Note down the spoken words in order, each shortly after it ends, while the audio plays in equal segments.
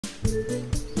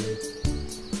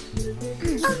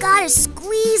gotta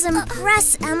squeeze and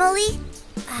press, Emily.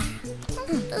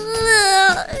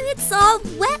 Ugh, it's all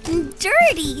wet and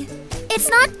dirty. It's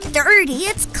not dirty,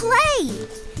 it's clay.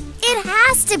 It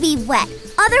has to be wet,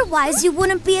 otherwise you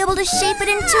wouldn't be able to shape it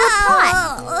into a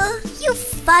pot. You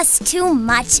fuss too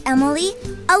much, Emily.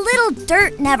 A little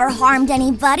dirt never harmed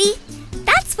anybody.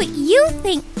 That's what you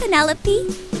think,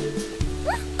 Penelope.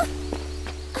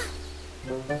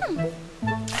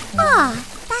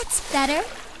 That's better.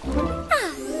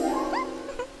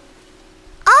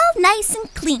 All nice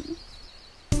and clean.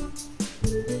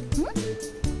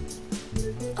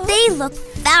 They look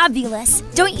fabulous.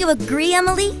 Don't you agree,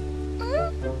 Emily?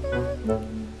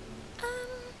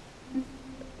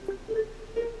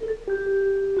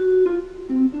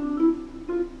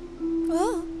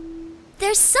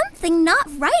 There's something not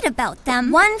right about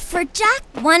them. One for Jack,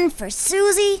 one for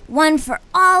Suzy, one for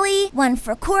Ollie, one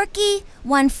for Corky,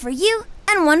 one for you,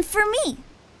 and one for me.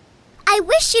 I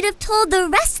wish you'd have told the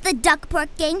rest of the Duckport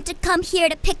gang to come here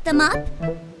to pick them up.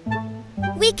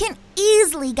 We can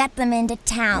easily get them into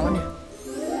town.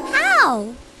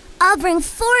 How? I'll bring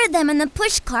 4 of them in the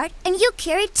push cart, and you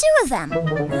carry 2 of them.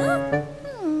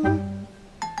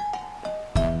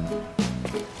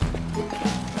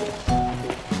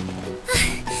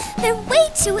 They're way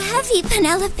too heavy,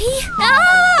 Penelope.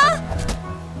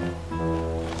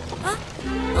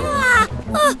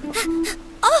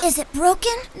 Is it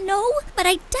broken? No, but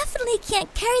I definitely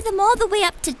can't carry them all the way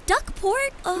up to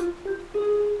Duckport.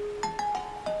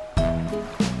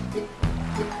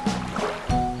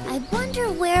 I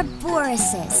wonder where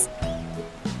Boris is.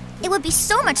 It would be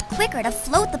so much quicker to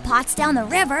float the pots down the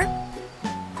river.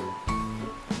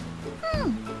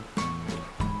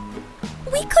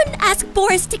 We couldn't ask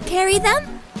Boris to carry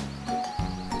them.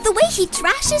 The way he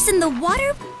thrashes in the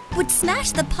water would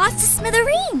smash the pots to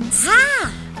smithereens.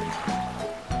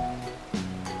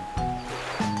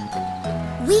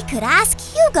 We could ask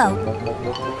Hugo.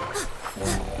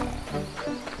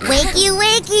 Wakey,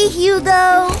 wakey,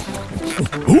 Hugo.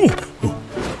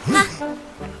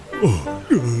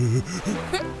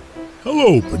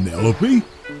 Hello, Penelope.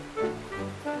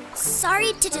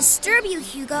 Sorry to disturb you,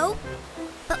 Hugo,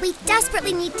 but we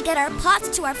desperately need to get our pots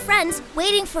to our friends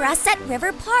waiting for us at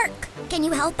River Park. Can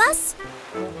you help us?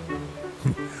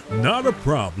 Not a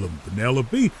problem,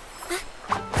 Penelope.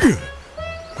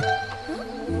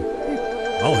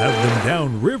 I'll have them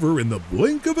downriver in the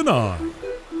blink of an eye.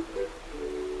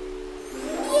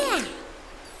 Yeah.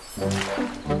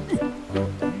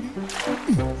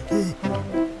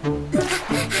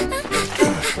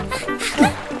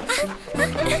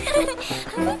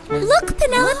 Look,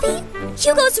 Penelope!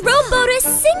 Hugo's rowboat is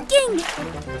sinking!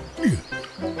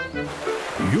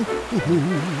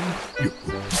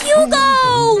 Hugo!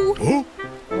 Huh?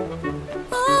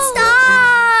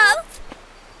 Stop!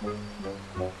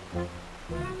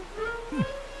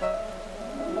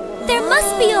 There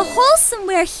must be a hole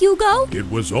somewhere, Hugo. It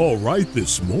was all right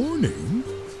this morning.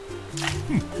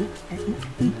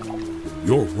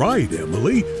 You're right,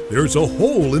 Emily. There's a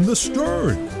hole in the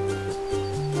stern.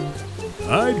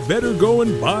 I'd better go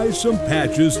and buy some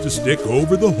patches to stick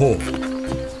over the hole.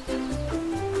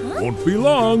 Won't be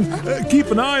long.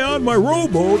 Keep an eye on my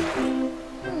rowboat.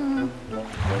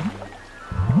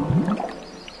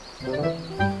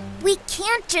 We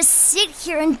can't just sit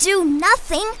here and do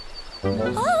nothing.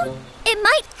 It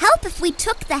might help if we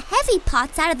took the heavy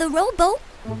pots out of the rowboat.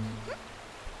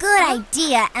 Good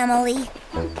idea, Emily.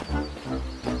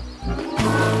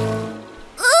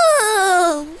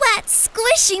 Ooh, wet,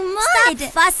 squishy mud.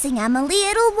 Stop fussing, Emily.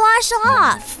 It'll wash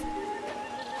off.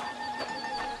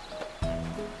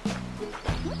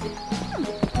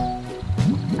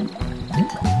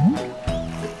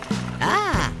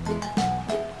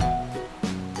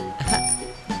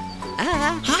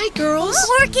 Hi, girls.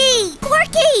 Corky!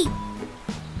 Corky!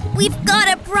 We've got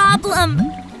a problem.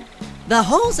 The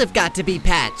holes have got to be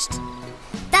patched.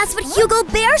 That's what Hugo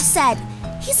Bear said.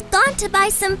 He's gone to buy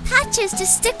some patches to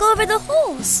stick over the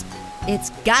holes. It's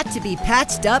got to be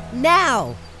patched up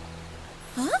now.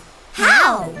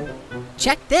 How?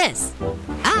 Check this.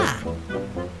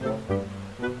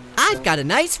 I've got a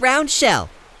nice round shell.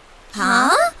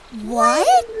 Huh? What?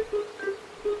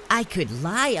 I could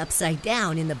lie upside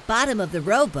down in the bottom of the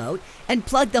rowboat and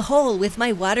plug the hole with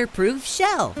my waterproof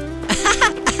shell.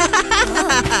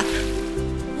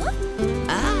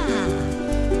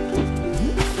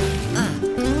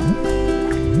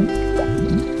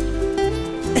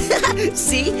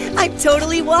 See? I'm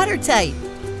totally watertight.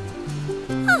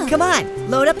 Come on,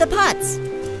 load up the pots.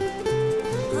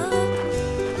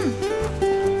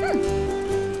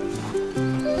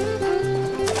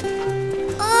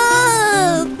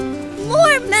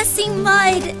 More messy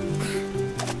mud.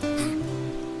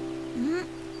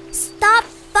 Stop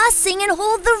fussing and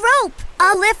hold the rope.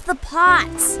 I'll lift the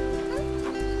pots.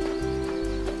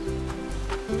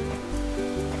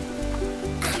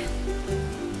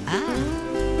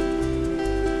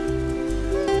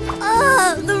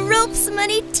 The rope's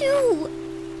muddy too.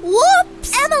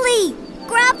 Whoops! Emily,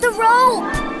 grab the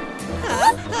rope.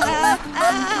 Help!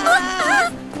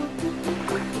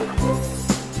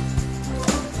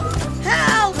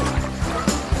 Help!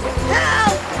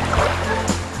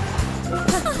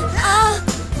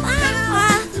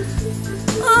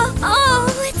 Oh,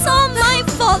 it's all my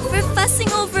fault for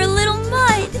fussing over a little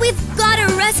mud. We've got to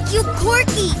rescue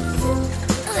Corky.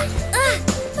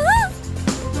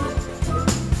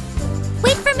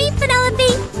 Wait for me,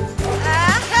 Penelope.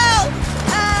 Help!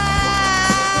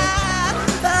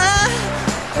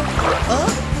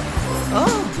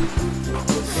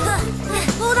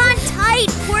 Hold on tight,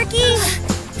 Corky.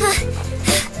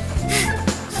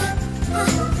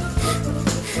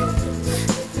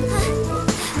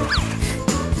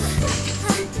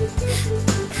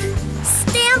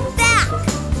 Stand back.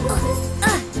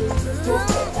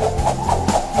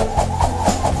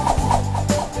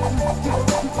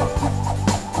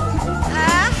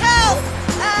 Help!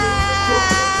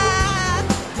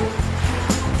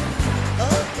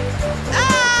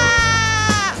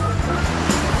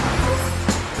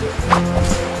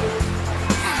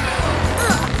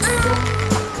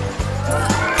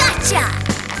 Gotcha.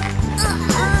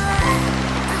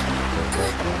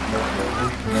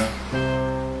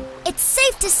 It's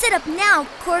safe to sit up now,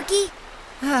 Corky.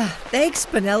 Thanks,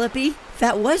 Penelope.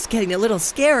 That was getting a little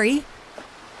scary.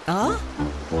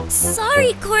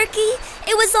 Sorry, Corky.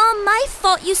 It was all my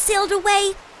fault you sailed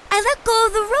away. I let go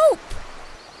of the rope.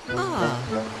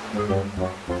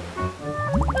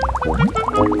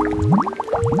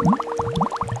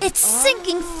 It's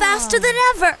sinking faster than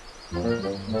ever.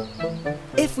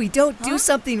 If we don't do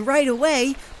something right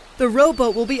away, the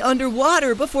rowboat will be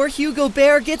underwater before Hugo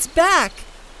Bear gets back.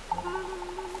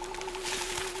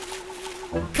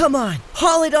 Come on,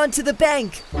 haul it onto the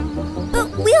bank.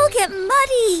 But we'll get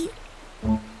muddy.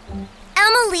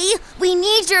 Emily, we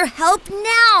need your help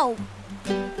now.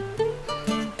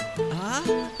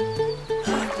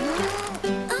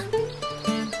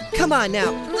 Come on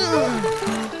now.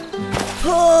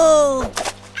 Pull!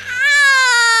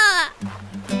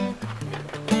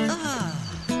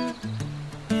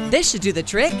 This should do the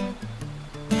trick.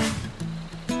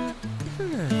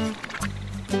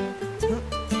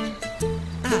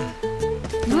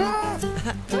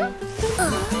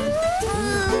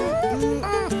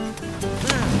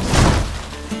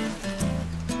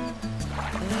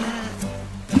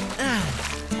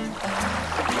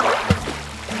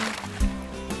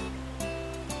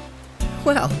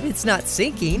 Well, it's not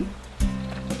sinking.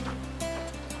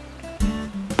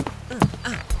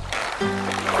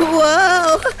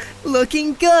 Whoa!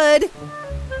 Looking good.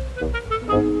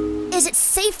 Is it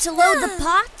safe to load the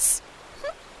pots?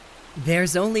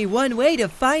 There's only one way to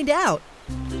find out.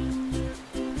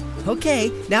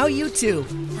 Okay, now you two.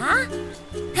 I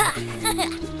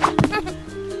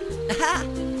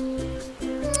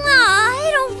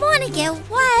don't want to get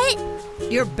wet.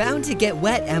 You're bound to get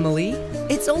wet, Emily.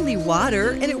 It's only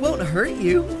water and it won't hurt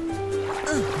you.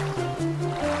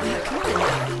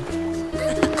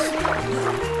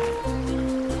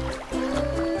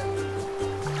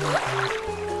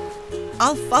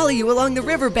 I'll follow you along the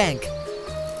riverbank.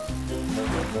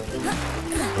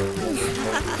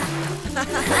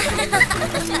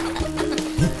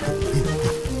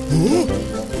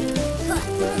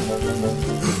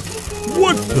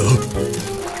 What the?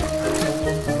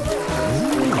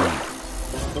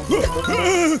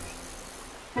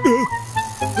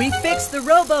 We fixed the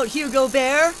rowboat, Hugo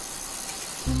Bear.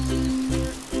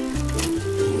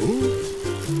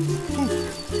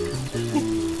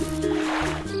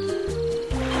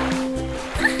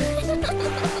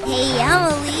 Hey,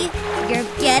 Emily, you're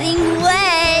getting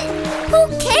wet. Who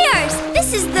cares?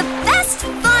 This is the best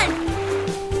fun.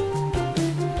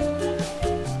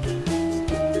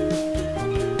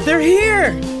 They're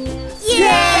here!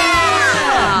 Yeah!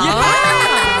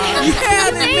 Yeah,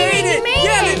 they made it!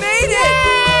 Yeah, they made it!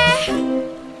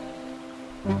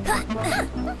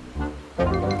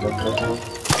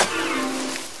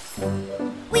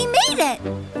 We made it!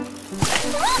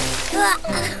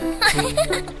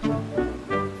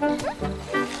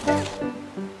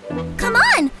 Come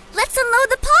on, let's unload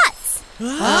the pots.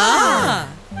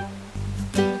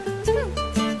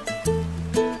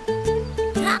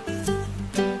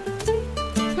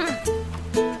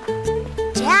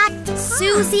 Jack,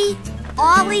 Suzy,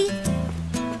 Ollie,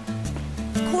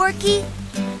 Corky,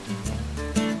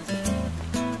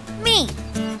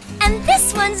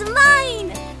 one's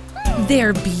mine!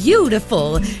 They're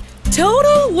beautiful.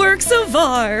 Total works of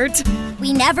art.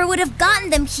 We never would have gotten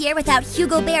them here without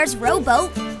Hugo Bear's rowboat.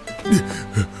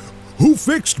 Who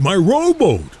fixed my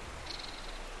rowboat?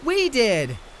 We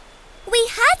did. We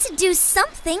had to do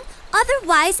something,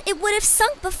 otherwise it would have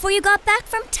sunk before you got back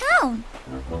from town.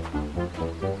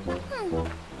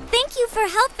 Thank you for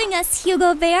helping us,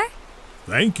 Hugo Bear.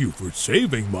 Thank you for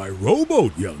saving my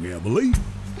rowboat, young Emily.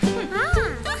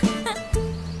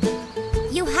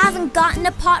 You haven't gotten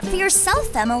a pot for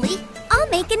yourself, Emily. I'll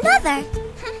make another.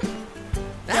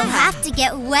 You'll have to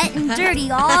get wet and dirty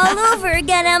all over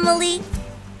again, Emily.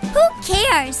 Who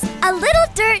cares? A little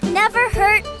dirt never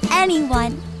hurt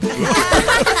anyone.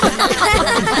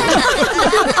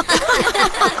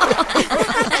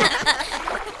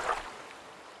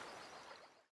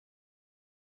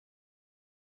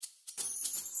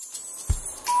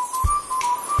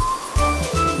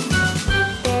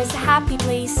 There's a happy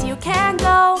place you can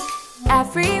go.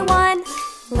 Everyone,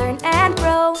 learn and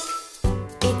grow.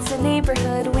 It's a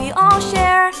neighborhood we all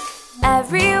share.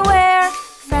 Everywhere,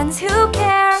 friends who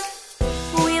care.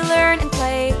 We learn and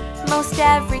play most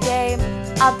every day,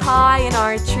 up high in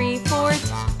our tree fort.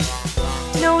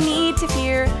 No need to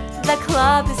fear, the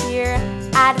club is here.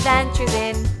 Adventures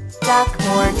in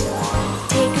Duckport.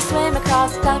 Take a swim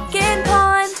across Duckin'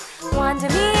 Pond, wander,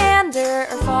 meander,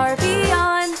 or far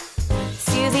beyond.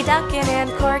 Suzy, Duckin', and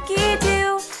Corky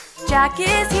too. Jack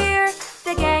is here,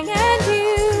 the gang and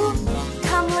you.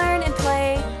 Come learn and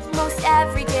play most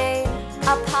every day,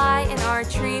 up high in our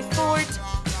tree fort.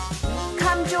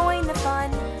 Come join the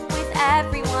fun with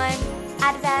everyone.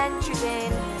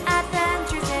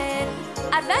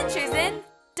 Adventures in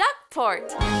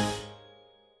Duckport.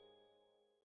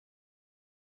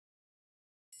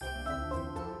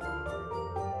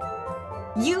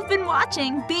 You've been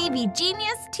watching Baby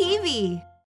Genius TV.